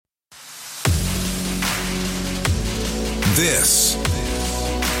This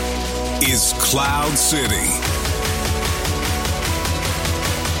is Cloud City.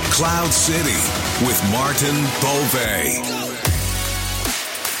 Cloud City with Martin Beauvais.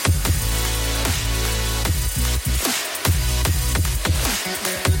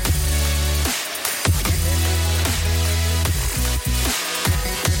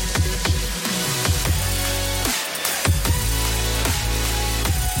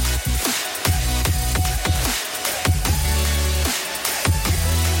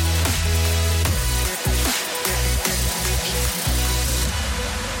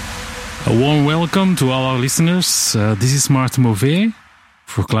 A warm welcome to all our listeners. This is Martin Beauvais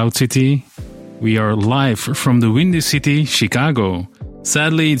for Cloud City. We are live from the Windy City, Chicago.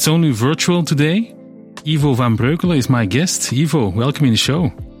 Sadly, it's only virtual today. Ivo van Breukelen is my guest. Ivo, welcome in the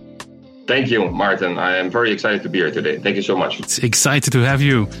show. Thank you, Martin. I am very excited to be here today. Thank you so much. It's excited to have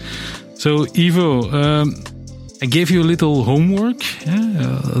you. So, Ivo, I gave you a little homework,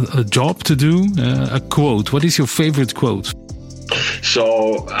 a job to do, a quote. What is your favorite quote?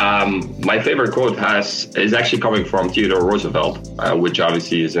 So my favorite quote is actually coming from Theodore Roosevelt, which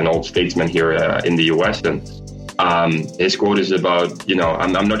obviously is an old statesman here in the US. And his quote is about,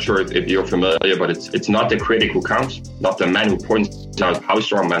 I'm not sure if you're familiar, but it's not the critic who counts, not the man who points out how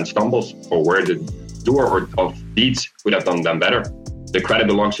strong man stumbles or where the doer of deeds could have done them better. The credit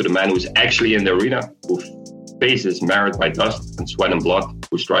belongs to the man who's actually in the arena, whose face is marred by dust and sweat and blood,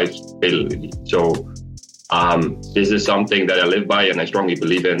 who strives faithfully. So this is something that I live by and I strongly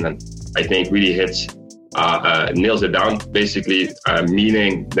believe in, and I think really nails it down, basically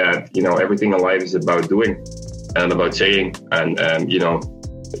meaning that, everything in life is about doing and about saying and,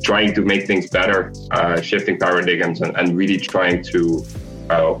 trying to make things better, shifting paradigms and really trying to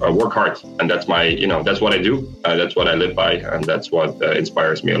work hard. And that's that's what I do. That's what I live by. And that's what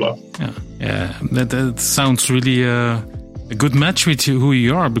inspires me a lot. Yeah. That sounds really a good match with who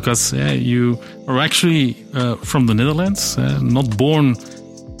you are, because you are actually from the Netherlands, not born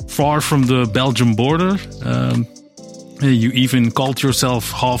far from the Belgian border. You even called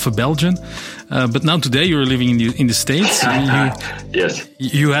yourself half a Belgian, but now today you're living in the States. Yes.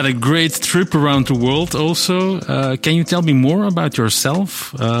 You had a great trip around the world also. Can you tell me more about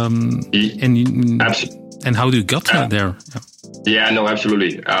yourself and how you got there? Yeah, no,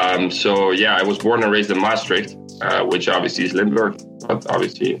 absolutely. I was born and raised in Maastricht. Which obviously is Limburg, but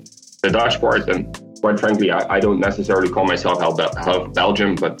obviously the Dutch part. And quite frankly, I don't necessarily call myself half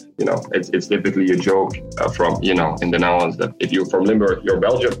Belgian, but it's typically a joke from in the Netherlands that if you're from Limburg, you're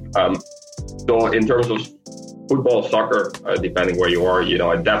Belgian. So in terms of football, soccer, depending where you are,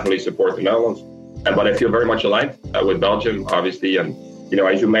 I definitely support the Netherlands, but I feel very much aligned with Belgium, obviously. And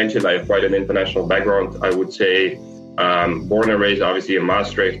as you mentioned, I have quite an international background. I would say. Born and raised, obviously, in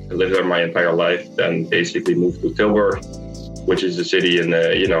Maastricht, lived there my entire life, then basically moved to Tilburg, which is a city in,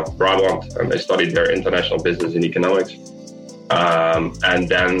 Brabant, and I studied there international business and economics. And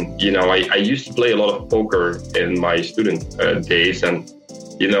then, I used to play a lot of poker in my student days, and,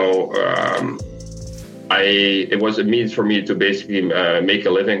 it was a means for me to basically make a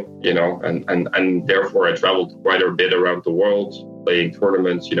living, and therefore I traveled quite a bit around the world, playing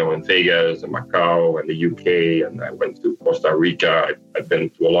tournaments, in Vegas and Macau and the UK, and I went to Costa Rica. I've been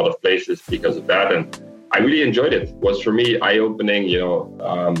to a lot of places because of that, and I really enjoyed it. It was for me eye-opening,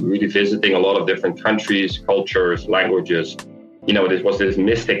 really visiting a lot of different countries, cultures, languages. This was this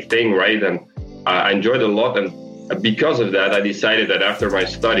mystic thing, right? And I enjoyed it a lot, and because of that, I decided that after my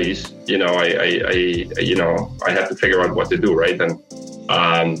studies, I had to figure out what to do, right? And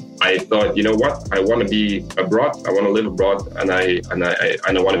I thought, I want to be abroad. I want to live abroad, and I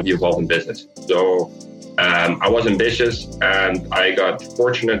want to be involved in business. So I was ambitious, and I got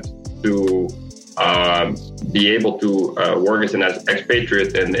fortunate to be able to work as an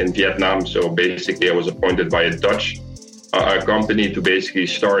expatriate in Vietnam. So basically, I was appointed by a Dutch company to basically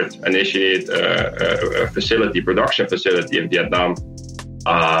initiate a production facility in Vietnam.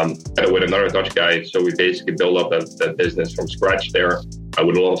 With another Dutch guy. So we basically built up that business from scratch there.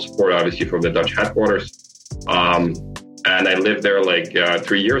 With a lot of support, obviously, from the Dutch headquarters. And I lived there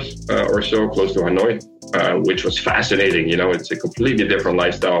 3 years or so, close to Hanoi, which was fascinating. It's a completely different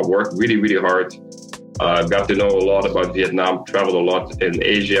lifestyle. Worked really, really hard. Got to know a lot about Vietnam, traveled a lot in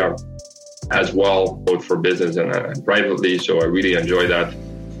Asia as well, both for business and privately. So I really enjoyed that.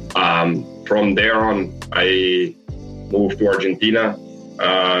 From there on, I moved to Argentina.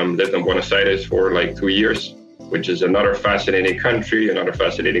 Lived in Buenos Aires for 2 years, which is another fascinating country, another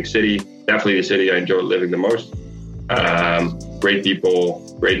fascinating city. Definitely the city I enjoyed living the most. Great people,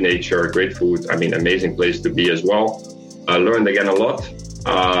 great nature, great food. Amazing place to be as well. I learned again a lot.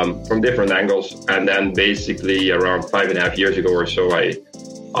 from different angles. And then basically around 5.5 years ago or so, I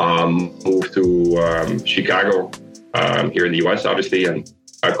moved to Chicago, here in the US, obviously, and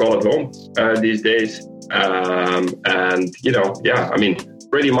I call it home these days. And, you know, yeah, I mean,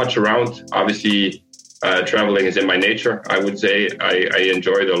 pretty much around. Obviously, traveling is in my nature, I would say. I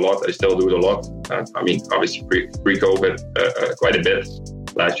enjoy it a lot. I still do it a lot. I mean, obviously, pre-COVID, quite a bit.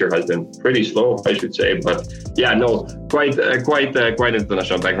 Last year has been pretty slow, I should say. But yeah, no, quite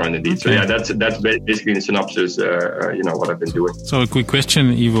international background indeed. So yeah, that's basically in synopsis, you know, what I've been doing. So a quick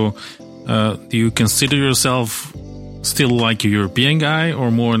question, Ivo. Do you consider yourself still like a European guy or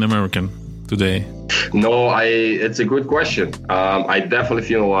more an American today? No, it's a good question. I definitely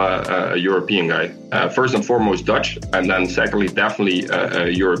feel a European guy. First and foremost, Dutch, and then secondly, definitely a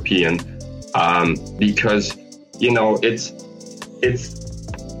European, because you know it's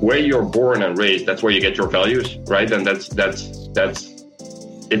where you're born and raised. That's where you get your values, right? And it's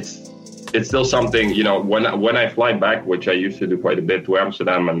still something. You know, when I fly back, which I used to do quite a bit, to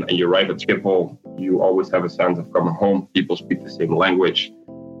Amsterdam, and you arrive at Schiphol, you always have a sense of coming home. People speak the same language.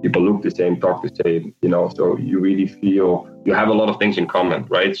 People look the same, talk the same, you know, so you really feel you have a lot of things in common,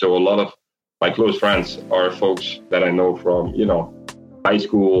 right? So a lot of my close friends are folks that I know from, you know, high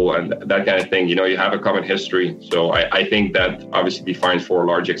school and that kind of thing. You know, you have a common history. So I think that obviously defines for a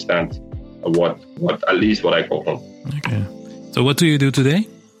large extent what at least what I call home. Okay. So what do you do today?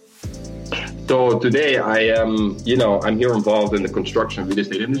 So today I am, you know, I'm here involved in the construction real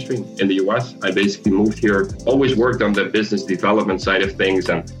estate industry in the US. I basically moved here, always worked on the business development side of things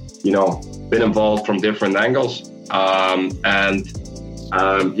and, you know, been involved from different angles. Yeah,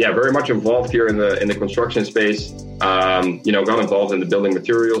 very much involved here in the construction space. You know, got involved in the building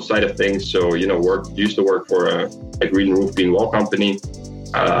materials side of things. So, you know, used to work for a green roof, green wall company,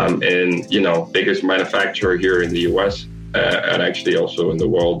 and, you know, biggest manufacturer here in the US and actually also in the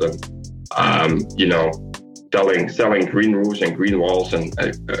world. And, you know, selling green roofs and green walls, and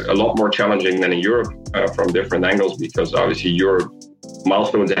a lot more challenging than in Europe from different angles, because obviously Europe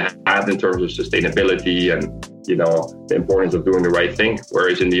milestones it had in terms of sustainability and, you know, the importance of doing the right thing.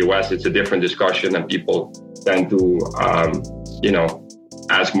 Whereas in the US, it's a different discussion, and people tend to, you know,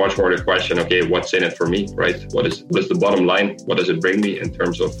 ask much more the question, okay, what's in it for me, right? What is the bottom line? What does it bring me in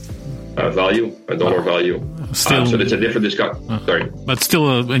terms of value, a dollar value? So it's a different discussion. Sorry. But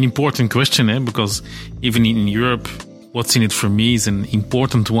still an important question, because even in Europe, what's in it for me is an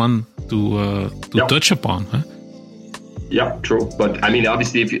important one to touch upon. Huh? Yeah, true. But I mean,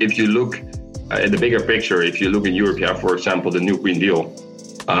 obviously, if you look at the bigger picture, if you look in Europe, you have, for example, the New Green Deal.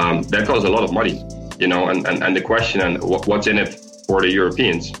 That costs a lot of money, you know, and the question, and what's in it for the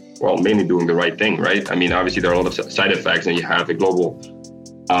Europeans? Well, mainly doing the right thing, right? I mean, obviously, there are a lot of side effects, and you have a global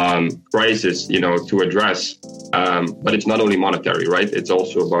crisis, you know, to address. But it's not only monetary, right? It's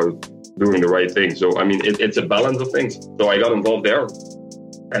also about doing the right thing. So, I mean, it's a balance of things. So I got involved there.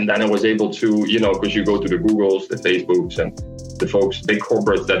 And then I was able to, you know, because you go to the Googles, the Facebooks, and the folks, big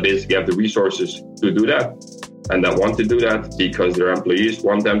corporates that basically have the resources to do that, and that want to do that because their employees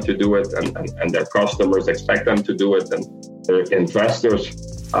want them to do it, and their customers expect them to do it, and their investors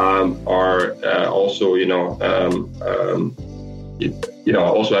are also,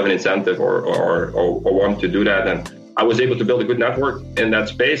 also have an incentive or want to do that. And I was able to build a good network in that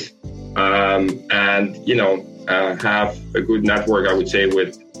space, and you know, have a good network, I would say,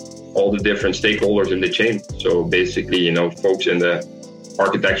 with all the different stakeholders in the chain. So basically, you know, folks in the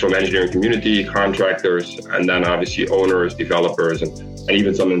architectural and engineering community, contractors, and then obviously owners, developers, and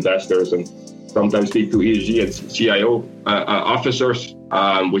even some investors, and sometimes speak to ESG and CIO officers,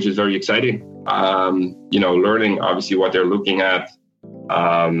 which is very exciting. You know, learning obviously what they're looking at.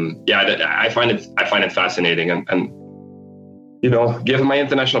 I find it fascinating, and you know, given my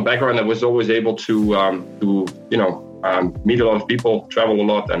international background, I was always able to meet a lot of people, travel a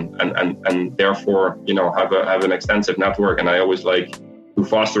lot, and therefore, you know, have an extensive network. And I always like to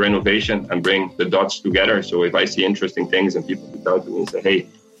foster innovation and bring the dots together. So if I see interesting things and people reach out to me and say, hey,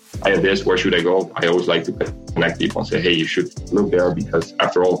 I have this, where should I go? I always like to connect people and say, hey, you should look there, because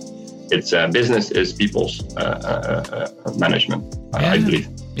after all, it's business is people's management, I believe.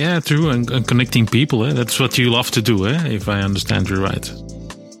 Yeah, true. And connecting people, that's what you love to do, if I understand you right.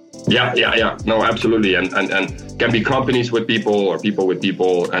 Yeah. No, absolutely. And can be companies with people or people with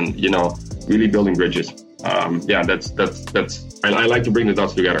people, and, you know, really building bridges. That's I like to bring the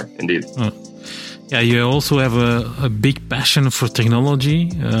dots together, indeed. Yeah, you also have a big passion for technology,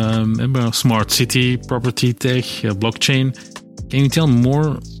 smart city, property tech, blockchain. Can you tell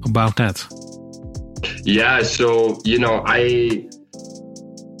more about that? Yeah, so, you know, I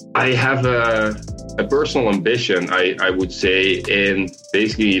have a personal ambition, I would say, in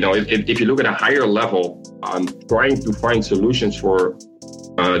basically, if you look at a higher level, trying to find solutions for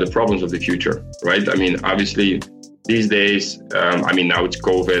the problems of the future, right? I mean, obviously, these days, now it's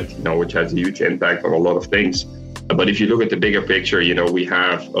COVID, which has a huge impact on a lot of things. But if you look at the bigger picture, we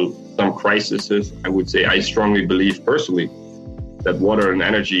have some crises. I would say I strongly believe personally that water and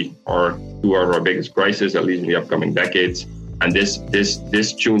energy are two of our biggest crises, at least in the upcoming decades. And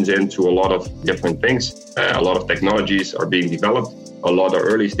this tunes into a lot of different things. A lot of technologies are being developed. A lot are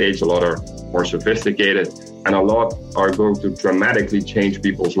early stage, a lot are more sophisticated, and a lot are going to dramatically change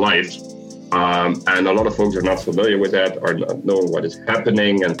people's lives. And a lot of folks are not familiar with that, are not knowing what is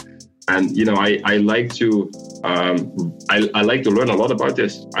happening. And I like to I like to learn a lot about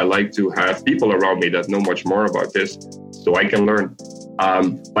this. I like to have people around me that know much more about this, so I can learn.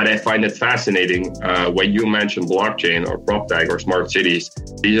 But I find it fascinating when you mention blockchain or PropTech or smart cities.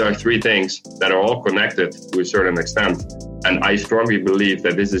 These are three things that are all connected to a certain extent. And I strongly believe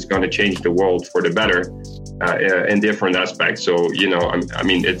that this is going to change the world for the better in different aspects. So,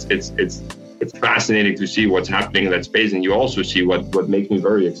 it's fascinating to see what's happening in that space. And you also see what makes me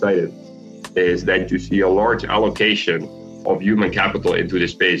very excited is that you see a large allocation of human capital into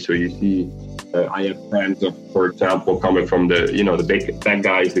this space. So you see, I have friends of, for example, coming from the big tech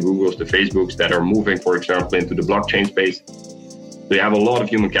guys, the Googles, the Facebooks that are moving, for example, into the blockchain space. So you have a lot of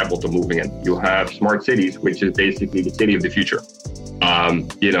human capital moving in. You have smart cities, which is basically the city of the future.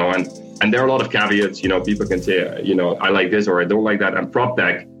 And there are a lot of caveats. People can say, I like this or I don't like that. And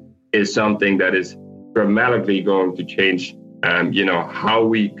PropTech is something that is dramatically going to change, how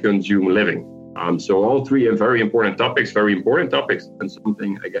we consume living. So all three are very important topics, and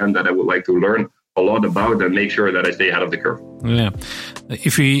something, again, that I would like to learn a lot about and make sure that I stay ahead of the curve. Yeah.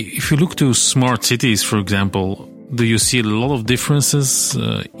 If you look to smart cities, for example, do you see a lot of differences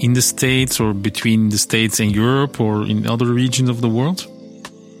in the States or between the States and Europe or in other regions of the world?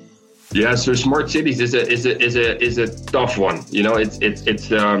 Yeah, so smart cities is a tough one.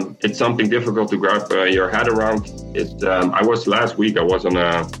 It's something difficult to grab your head around. Last week I was on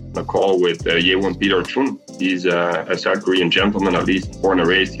a call with Yeewon Peter Chun. He's a South Korean gentleman, at least born and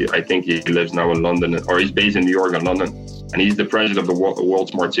raised. I think he lives now in London, or he's based in New York and London, and he's the president of the World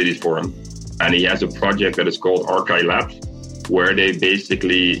Smart Cities Forum. And he has a project that is called Archive Labs, where they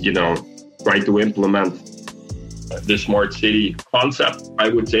basically, try to implement the smart city concept, I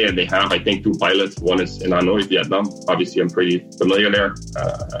would say. And they have, I think, 2 pilots. One is in Hanoi, Vietnam. Obviously, I'm pretty familiar there.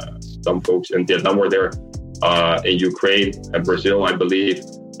 Some folks in Vietnam were there, in Ukraine and Brazil, I believe.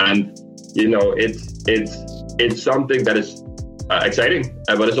 And, it's something that is exciting,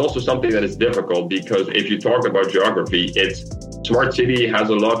 but it's also something that is difficult, because if you talk about geography, smart city has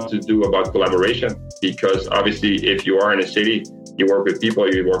a lot to do about collaboration, because obviously if you are in a city, you work with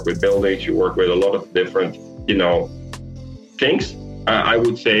people, you work with buildings, you work with a lot of different, things, I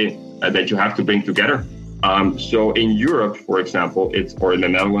would say, that you have to bring together. So in Europe, for example, or in the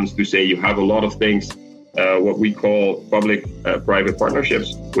Netherlands, to say you have a lot of things, what we call public-private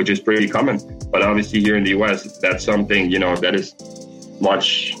partnerships, which is pretty common. But obviously here in the US, that's something, that is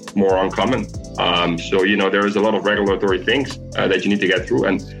much more uncommon. So, there is a lot of regulatory things that you need to get through.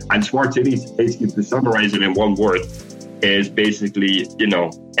 And smart cities, basically, to summarize it in one word, is basically,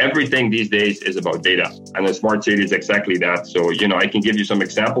 everything these days is about data. And a smart city is exactly that. So, I can give you some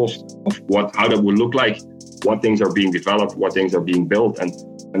examples of how that would look like, what things are being developed, what things are being built. And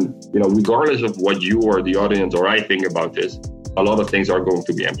regardless of what you or the audience or I think about this, a lot of things are going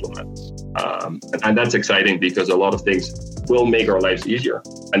to be implemented. And that's exciting, because a lot of things will make our lives easier.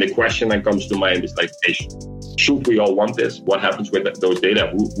 And the question that comes to mind is like, hey, should we all want this? What happens with those data?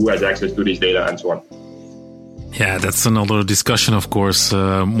 Who has access to these data, and so on? Yeah, that's another discussion, of course,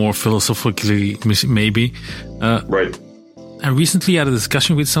 more philosophically, maybe. Right. I recently had a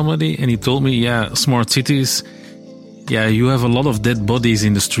discussion with somebody, and he told me, smart cities, you have a lot of dead bodies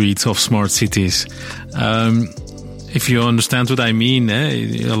in the streets of smart cities. If you understand what I mean,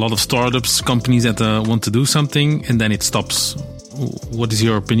 a lot of startups, companies that want to do something, and then it stops. What is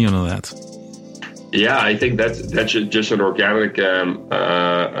your opinion on that? Yeah, I think that's just an organic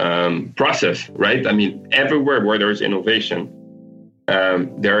process, right? I mean, everywhere where there's innovation,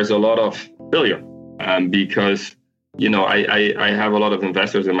 there is a lot of failure, because, I have a lot of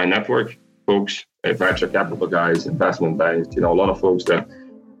investors in my network, folks, venture capital guys, investment banks, a lot of folks that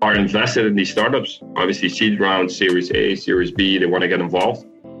are invested in these startups, obviously seed round, Series A, Series B, they want to get involved,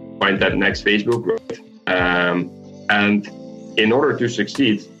 find that next Facebook growth. And in order to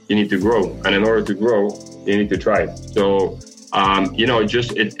succeed, you need to grow. And in order to grow, you need to try. So,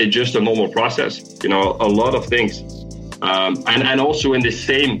 it's just a normal process, a lot of things. And also in the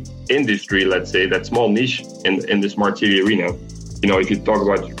industry, let's say, that small niche in the smart city arena. If you talk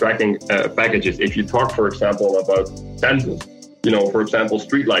about tracking packages, if you talk, for example, about sensors, for example,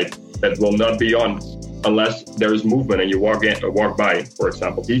 street lights that will not be on unless there is movement and you walk by, for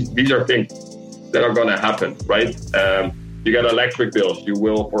example. These are things that are going to happen, right? You got electric bills. You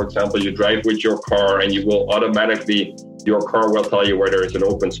will, for example, you drive with your car and you will automatically, your car will tell you where there is an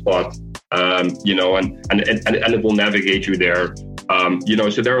open spot, and it will navigate you there.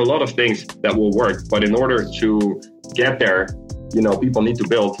 So there are a lot of things that will work, but in order to get there, people need to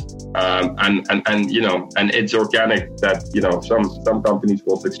build, and it's organic that, some companies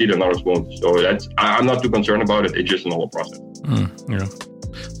will succeed and others won't. So I'm not too concerned about it. It's just an old process. Yeah.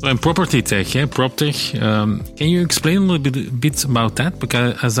 So in property tech, PropTech, can you explain a little bit about that?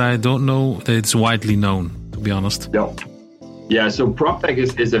 Because as I don't know that it's widely known, to be honest. Yeah. So PropTech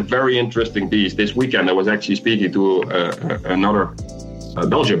is a very interesting piece. This weekend, I was actually speaking to another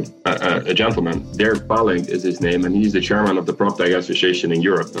Belgium, a gentleman. Dirk Palink is his name, and he's the chairman of the PropTech Association in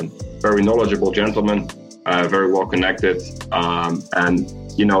Europe. And very knowledgeable gentleman, very well connected, and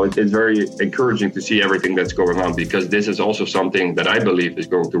it's very encouraging to see everything that's going on, because this is also something that I believe is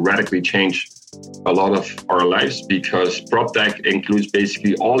going to radically change a lot of our lives, because PropTech includes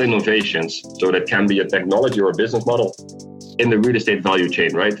basically all innovations. So that can be a technology or a business model in the real estate value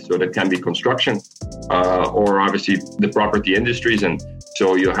chain, right? So that can be construction, or obviously the property industries. And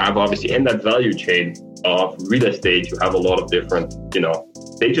so you have obviously in that value chain of real estate, you have a lot of different,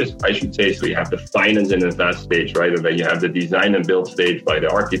 stages, I should say. So you have the finance and invest stage, right? And then you have the design and build stage by the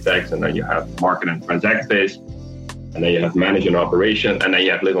architects, and then you have market and transact phase, and then you have manage and operation, and then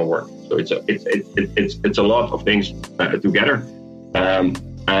you have live and work. So it's a lot of things together.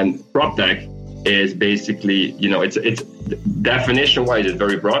 And PropTech is basically, it's definition-wise, it's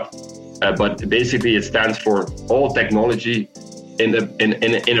very broad, but basically it stands for all technology in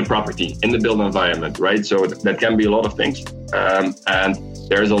a property, in the built environment, right? So that can be a lot of things, and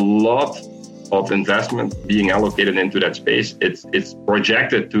there's a lot of investment being allocated into that space. It's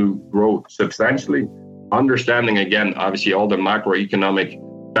projected to grow substantially. Understanding again, obviously, all the macroeconomic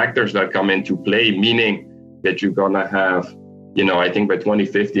factors that come into play, meaning that you're gonna have, I think by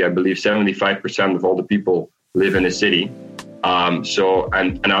 2050, I believe 75% of all the people live in a city. So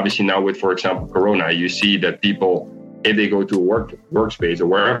obviously now with, for example, Corona, you see that people, if they go to a workspace or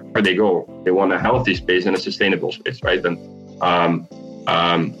wherever they go, they want a healthy space and a sustainable space, right? And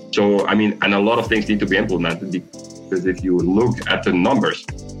and a lot of things need to be implemented, because if you look at the numbers,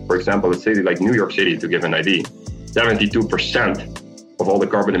 for example, a city like New York City, to give an idea, 72% of all the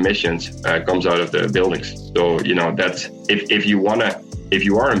carbon emissions comes out of the buildings. So, that's if you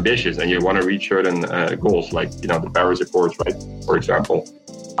are ambitious and you want to reach certain goals, like, the Paris Accords, right, for example,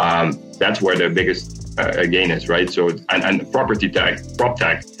 that's where the biggest gain is, right? So, and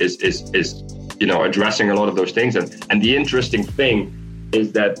PropTech is addressing a lot of those things. And the interesting thing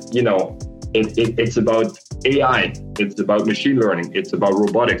is that, it's about AI, it's about machine learning, it's about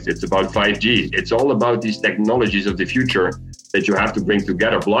robotics, it's about 5G. It's all about these technologies of the future that you have to bring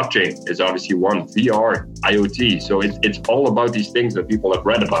together. Blockchain is obviously one, VR, IoT. So it's all about these things that people have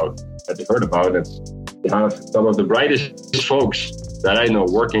read about, that they've heard about. And you have some of the brightest folks that I know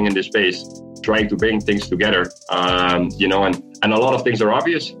working in this space, trying to bring things together, and a lot of things are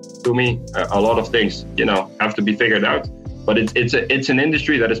obvious to me. A lot of things, have to be figured out. But it's an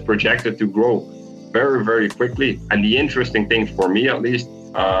industry that is projected to grow very, very quickly. And the interesting thing for me, at least,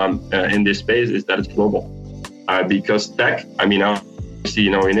 in this space, is that it's global. Because tech, obviously,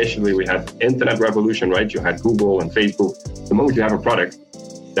 initially we had internet revolution, right? You had Google and Facebook. The moment you have a product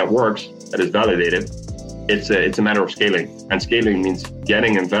that works, that is validated, it's a matter of scaling. And scaling means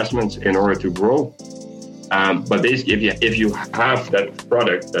getting investments in order to grow. But basically, if you have that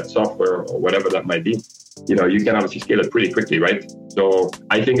product, that software, or whatever that might be, you can obviously scale it pretty quickly, right? So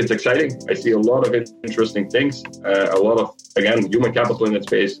I think it's exciting. I see a lot of interesting things, a lot of, again, human capital in that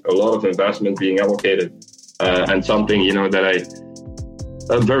space, a lot of investment being allocated, and something, that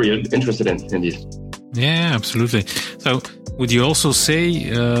I'm very interested in these. Yeah, absolutely. So would you also say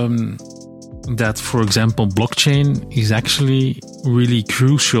that, for example, blockchain is actually really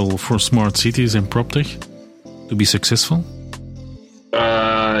crucial for smart cities and PropTech to be successful?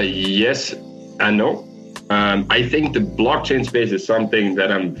 Yes and no. I think the blockchain space is something that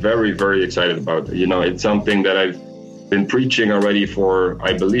I'm very, very excited about. It's something that I've been preaching already for,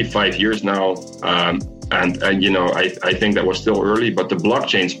 I believe, 5 years now. I think that was still early, but the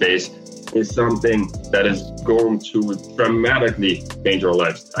blockchain space is something that is going to dramatically change our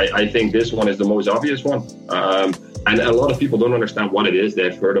lives. I think this one is the most obvious one. And a lot of people don't understand what it is.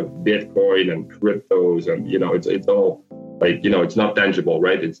 They've heard of Bitcoin and cryptos, and, it's all like, it's not tangible,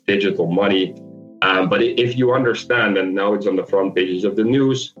 right? It's digital money. But if you understand, and now it's on the front pages of the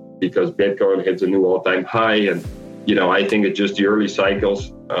news because Bitcoin hits a new all-time high, and I think it's just the early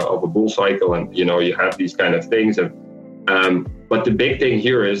cycles of a bull cycle, and you have these kind of things. And but the big thing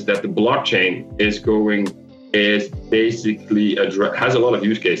here is that the blockchain is basically has a lot of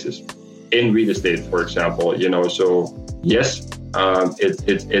use cases in real estate, for example. So yes,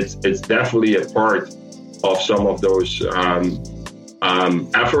 it's definitely a part of some of those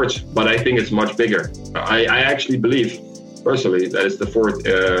efforts, but I think it's much bigger. I actually believe personally that it's the fourth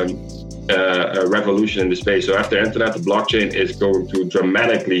revolution in the space. So after internet, the blockchain is going to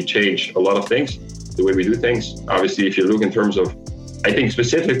dramatically change a lot of things, the way we do things. Obviously, if you look in terms of, I think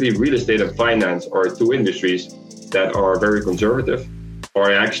specifically real estate and finance are two industries that are very conservative,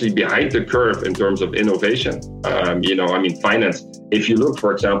 are actually behind the curve in terms of innovation. Finance, if you look,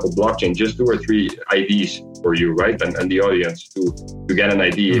 for example, blockchain, just 2 or 3 IDs for you, right? And the audience to get an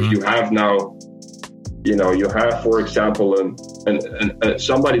ID. Mm-hmm. If you have now, you have, for example,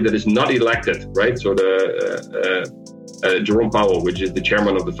 somebody that is not elected, right? So Jerome Powell, which is the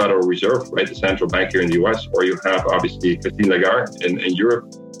chairman of the Federal Reserve, right? The central bank here in the US, or you have obviously Christine Lagarde in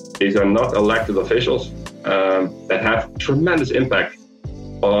Europe. These are not elected officials that have tremendous impact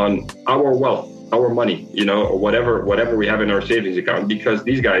on our wealth, our money, or whatever we have in our savings account, because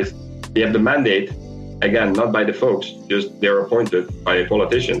these guys, they have the mandate, again, not by the folks, just they're appointed by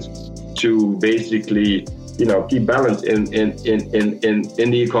politicians to basically, keep balance in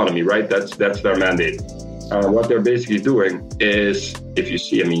the economy, right? That's their mandate. What they're basically doing is, if you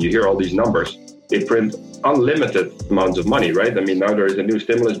see, you hear all these numbers, they print unlimited amounts of money, right? Now there is a new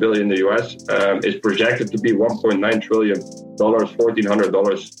stimulus bill in the US. It's projected to be $1.9 trillion,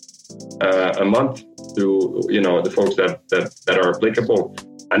 $1,400 a month to, the folks that are applicable.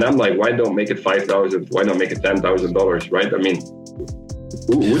 And I'm like, why don't make it $5,000? Why not make it $10,000, right?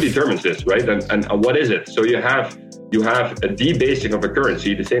 Who determines this, right? And what is it? So you have a debasing of a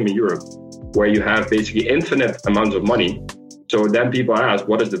currency, the same in Europe, where you have basically infinite amounts of money. So then people ask,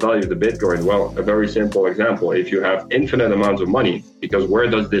 what is the value of the Bitcoin? Well, a very simple example. If you have infinite amounts of money, because where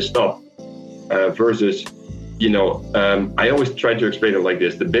does this stop? Versus, I always try to explain it like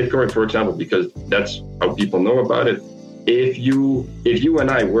this. The Bitcoin, for example, because that's how people know about it. If you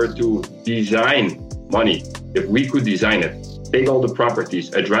and I were to design money, if we could design it, take all the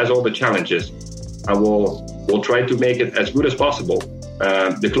properties, address all the challenges, and we'll try to make it as good as possible.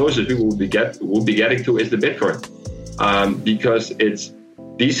 The closest we will be getting to is the Bitcoin, because it's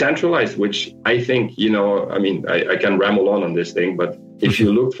decentralized, which I think, I can ramble on this thing, but if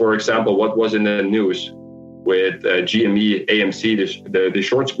you look, for example, what was in the news with GME, AMC, the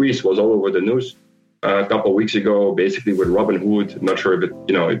short squeeze was all over the news a couple of weeks ago, basically with Robinhood. Not sure if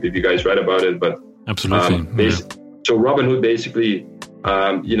if you guys read about it, but absolutely. So Robinhood basically,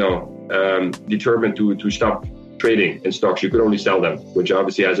 determined to stop trading in stocks. You could only sell them, which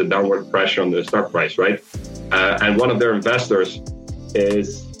obviously has a downward pressure on the stock price, right? And one of their investors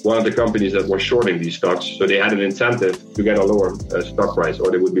is one of the companies that were shorting these stocks. So they had an incentive to get a lower stock price,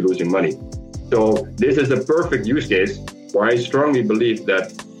 or they would be losing money. So this is the perfect use case where I strongly believe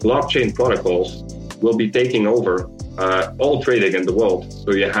that blockchain protocols will be taking over all trading in the world.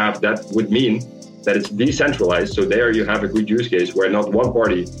 So you have, that would mean that it's decentralized. So there you have a good use case where not one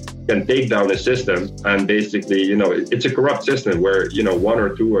party can take down a system, and basically, it's a corrupt system where, 1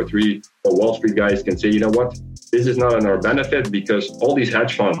 or 2 or 3 Wall Street guys can say, you know what, this is not in our benefit because all these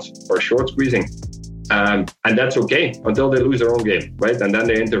hedge funds are short squeezing. And that's okay until they lose their own game, right? And then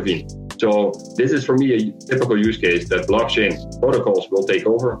they intervene. So this is for me a typical use case that blockchain protocols will take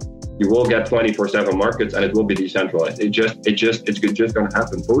over. You will get 24/7 markets, and it will be decentralized. It's just going to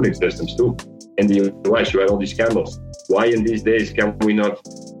happen. Voting systems too. In the US, you had all these scandals. Why in these days can we not,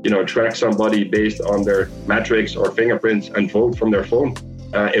 track somebody based on their metrics or fingerprints and vote from their phone?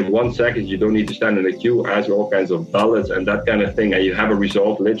 In 1 second, you don't need to stand in a queue, answer all kinds of ballots and that kind of thing, and you have a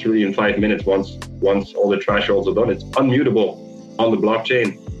result literally in 5 minutes once all the thresholds are done. It's unmutable on the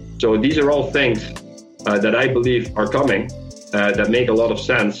blockchain. So these are all things that I believe are coming that make a lot of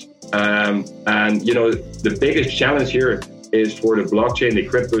sense. And the biggest challenge here is for the blockchain, the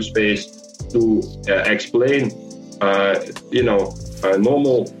crypto space, to explain,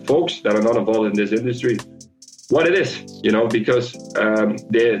 normal folks that are not involved in this industry what it is, because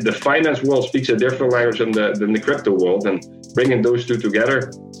the finance world speaks a different language than the crypto world, and bringing those two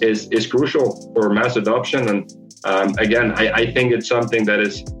together is crucial for mass adoption. And again, I think it's something that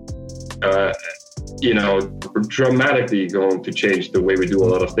is, dramatically going to change the way we do a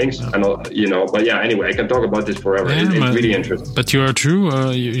lot of things. And but yeah, anyway, I can talk about this forever. It's really interesting. But you are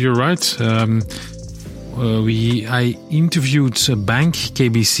true. You're right. I interviewed a bank,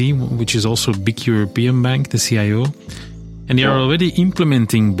 KBC, which is also a big European bank, the CIO, and they are already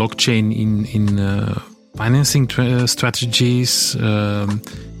implementing blockchain in financing strategies,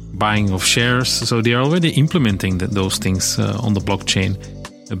 buying of shares. So they are already implementing those things on the blockchain,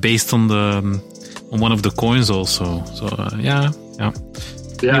 based on one of the coins also. So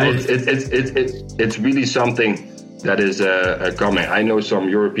it's really something that is coming. I know some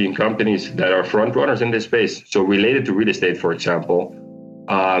European companies that are front runners in this space. So related to real estate, for example,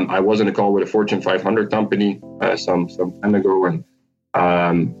 I was on a call with a Fortune 500 company some time ago, and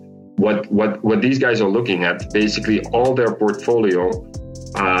what these guys are looking at, basically all their portfolio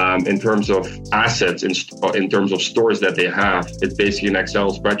in terms of assets, in terms of stores that they have, it's basically an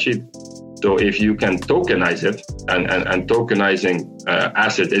Excel spreadsheet. So if you can tokenize it, and tokenizing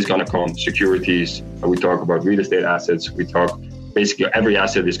asset is going to come, securities, we talk about real estate assets, we talk basically every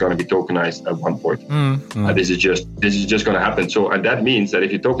asset is going to be tokenized at one point. This is just going to happen. So and that means that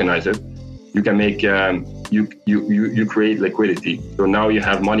if you tokenize it, you can make you create liquidity. So now you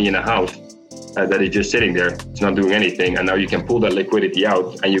have money in a house that is just sitting there, it's not doing anything, and now you can pull that liquidity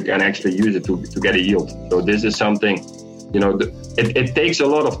out and you can actually use it to get a yield. So this is something. It takes a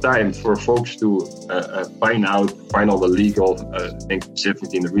lot of time for folks to find all the legal things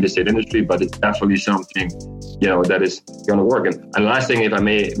specifically in the real estate industry, but it's definitely something, that is going to work. And last thing, if I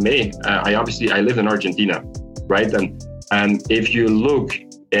may, I live in Argentina, right? And if you look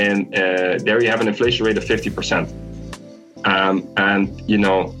there you have an inflation rate of 50%. And,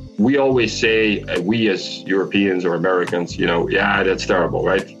 we always say, we as Europeans or Americans, that's terrible,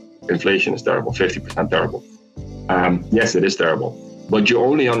 right? Inflation is terrible, 50% terrible. Yes, it is terrible, but you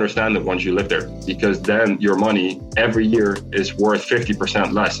only understand it once you live there, because then your money every year is worth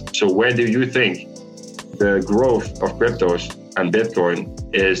 50% less. So where do you think the growth of cryptos and Bitcoin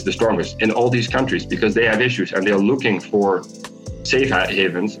is the strongest? In all these countries, because they have issues and they're looking for safe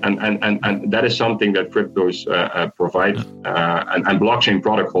havens, and that is something that cryptos provide. And blockchain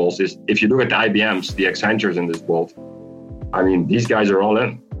protocols is, if you look at the IBMs, the Accentures in this world, I mean, these guys are all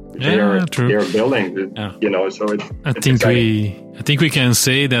in. They're building, so it's I think we can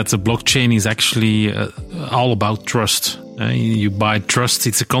say that the blockchain is actually all about trust. You buy trust,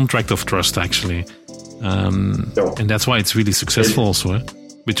 it's a contract of trust, actually. And that's why it's really successful also,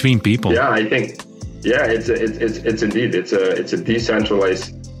 between people. Yeah, I think, it's indeed, it's a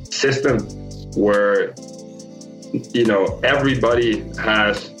decentralized system where, everybody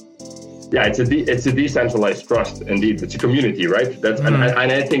has. Yeah, it's a decentralized trust. Indeed, it's a community, right? And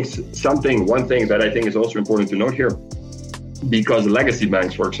I think one thing that I think is also important to note here, because legacy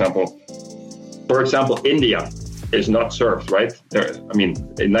banks, for example, India is not served, right?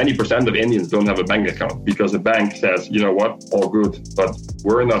 90% of Indians don't have a bank account because the bank says, you know what, all good, but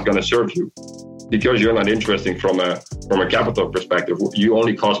we're not going to serve you because you're not interesting from a capital perspective. You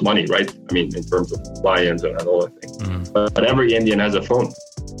only cost money, right? In terms of buy-ins and all that thing. But every Indian has a phone.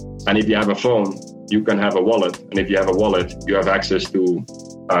 And if you have a phone, you can have a wallet. And if you have a wallet, you have access to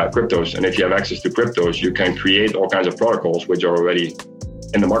cryptos. And if you have access to cryptos, you can create all kinds of protocols which are already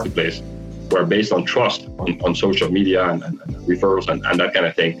in the marketplace, where based on trust on social media and referrals and that kind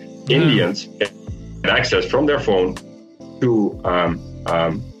of thing. Indians get access from their phone to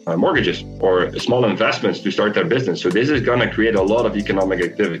mortgages or small investments to start their business. So this is going to create a lot of economic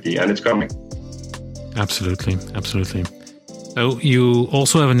activity, and it's coming. Absolutely. So you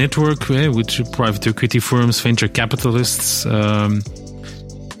also have a network with private equity firms, venture capitalists. They're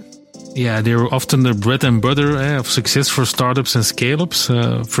often the bread and butter of success for startups and scale-ups,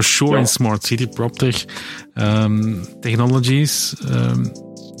 for sure, in smart city PropTech technologies.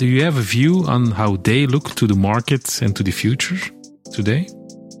 Do you have a view on how they look to the market and to the future today?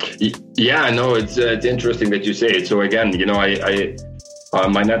 Yeah, no, it's interesting that you say it. So again,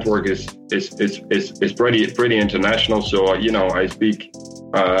 my network is pretty international. So I speak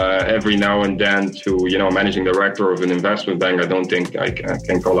every now and then to managing director of an investment bank. I don't think I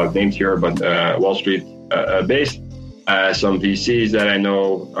can call out names here, but Wall Street based. Some VCs that I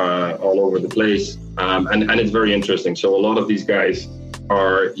know all over the place, and it's very interesting. So a lot of these guys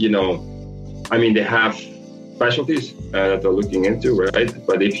are they have specialties that they're looking into, right?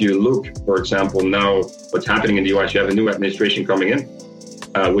 But if you look, for example, now what's happening in the US, you have a new administration coming in.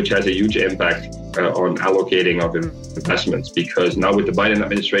 Which has a huge impact on allocating of investments, because now with the Biden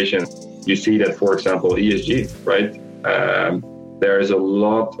administration, you see that, for example, ESG, right? There is a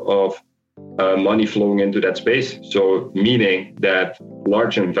lot of money flowing into that space. So meaning that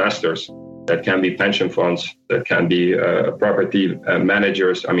large investors, that can be pension funds, that can be property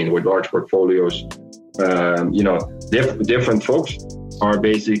managers, with large portfolios, different folks are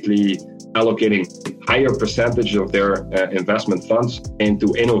basically allocating higher percentage of their investment funds into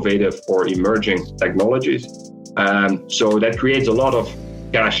innovative or emerging technologies. So that creates a lot of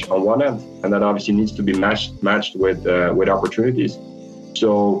cash on one end, and that obviously needs to be matched with opportunities.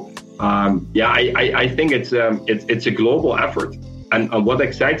 So I think it's a global effort, and what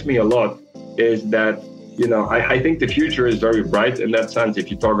excites me a lot is that I think the future is very bright in that sense. If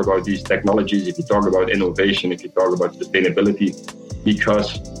you talk about these technologies, if you talk about innovation, if you talk about sustainability, because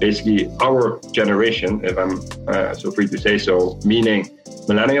basically our generation, if I'm so free to say so, meaning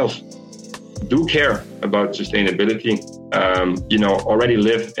millennials, do care about sustainability. Already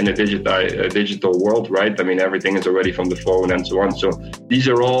live in a digital world, right? I mean, everything is already from the phone and so on. So these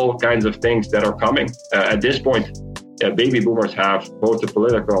are all kinds of things that are coming. At this point, baby boomers have both the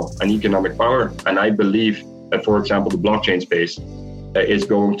political and economic power. And I believe that, for example, the blockchain space is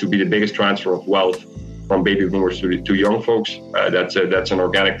going to be the biggest transfer of wealth from baby boomers to young folks. That's an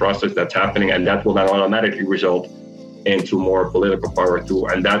organic process that's happening, and that will then automatically result into more political power too.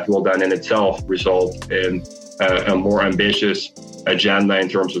 And that will then in itself result in a more ambitious agenda in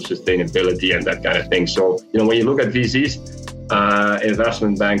terms of sustainability and that kind of thing. So, when you look at VCs,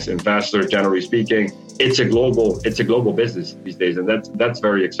 investment banks, investors, generally speaking, it's a global business these days, and that's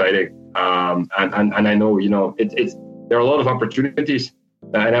very exciting. And I know, there are a lot of opportunities,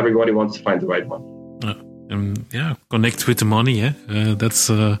 and everybody wants to find the right one. Connect with the money. That's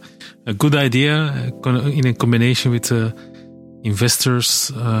a good idea in a combination with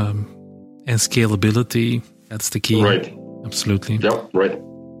investors and scalability. That's the key. Right. Absolutely. Yeah, right.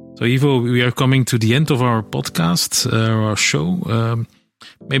 So, Ivo, we are coming to the end of our podcast, our show.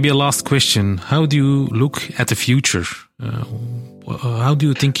 Maybe a last question. How do you look at the future? How do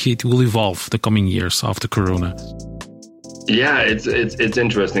you think it will evolve the coming years after Corona? Yeah, it's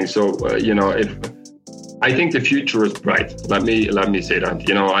interesting. So, I think the future is bright. Let me say that.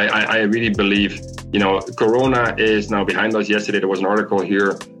 I really believe, Corona is now behind us. Yesterday, there was an article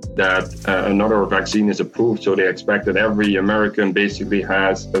here that another vaccine is approved. So they expect that every American basically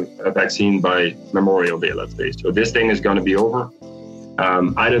has a vaccine by Memorial Day, let's say. So this thing is going to be over.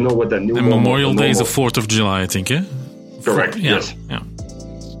 I don't know what that new Memorial Day is the 4th of July, I think, yeah? Correct, yes. Yeah.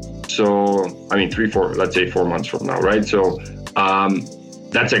 So, 4 months from now, right? So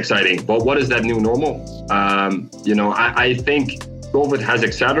that's exciting. But what is that new normal? I think COVID has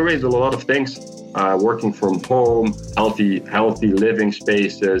accelerated a lot of things. Working from home, healthy living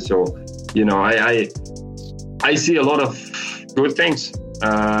spaces. So, I see a lot of good things.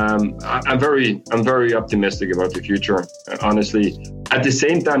 I'm very optimistic about the future, honestly. At the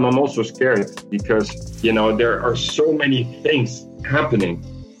same time, I'm also scared because, there are so many things happening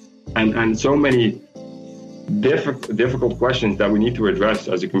and so many difficult questions that we need to address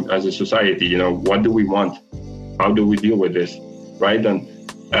as a society. What do we want? How do we deal with this? Right? And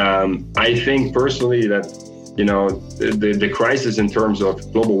I think personally that, the crisis in terms of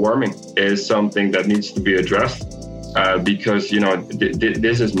global warming is something that needs to be addressed because,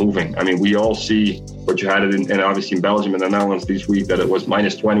 this is moving. I mean, we all see what you had in obviously in Belgium and the Netherlands this week, that it was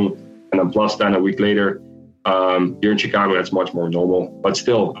 -20 and then +10 a week later. Here in Chicago, that's much more normal. But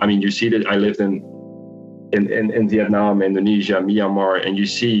still, you see that I lived in Vietnam, Indonesia, Myanmar, and you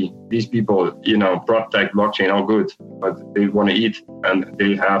see these people, prop-tech, blockchain, all good, but they want to eat, and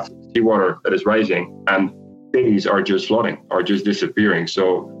they have seawater that is rising, and cities are just flooding, are just disappearing. So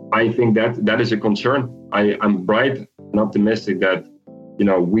I think that is a concern. I'm bright and optimistic that,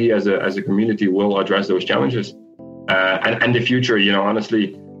 we as a community will address those challenges. And the future, honestly,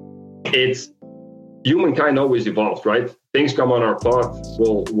 it's humankind always evolves, right? Things come on our path,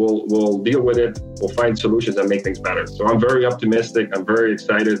 we'll deal with it, we'll find solutions and make things better. So I'm very optimistic, I'm very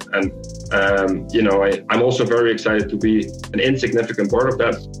excited, and I'm also very excited to be an insignificant part of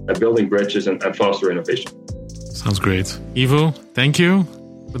that, building bridges and foster innovation. Sounds great. Ivo, thank you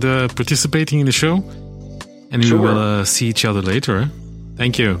for participating in the show, and we will see each other later. Eh?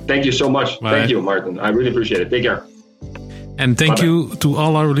 Thank you. Thank you so much. Bye. Thank you, Martin. I really appreciate it. Take care. And thank you to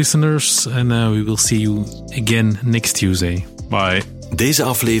all our listeners. And we will see you again next Tuesday. Bye. Deze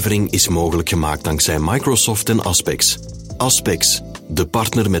aflevering is mogelijk gemaakt dankzij Microsoft en Aspex. Aspex, de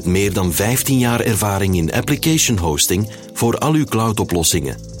partner met meer dan 15 jaar ervaring in application hosting voor al uw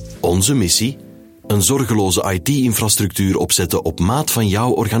cloud-oplossingen. Onze missie? Een zorgeloze IT-infrastructuur opzetten op maat van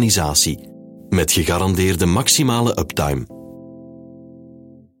jouw organisatie. Met gegarandeerde maximale uptime.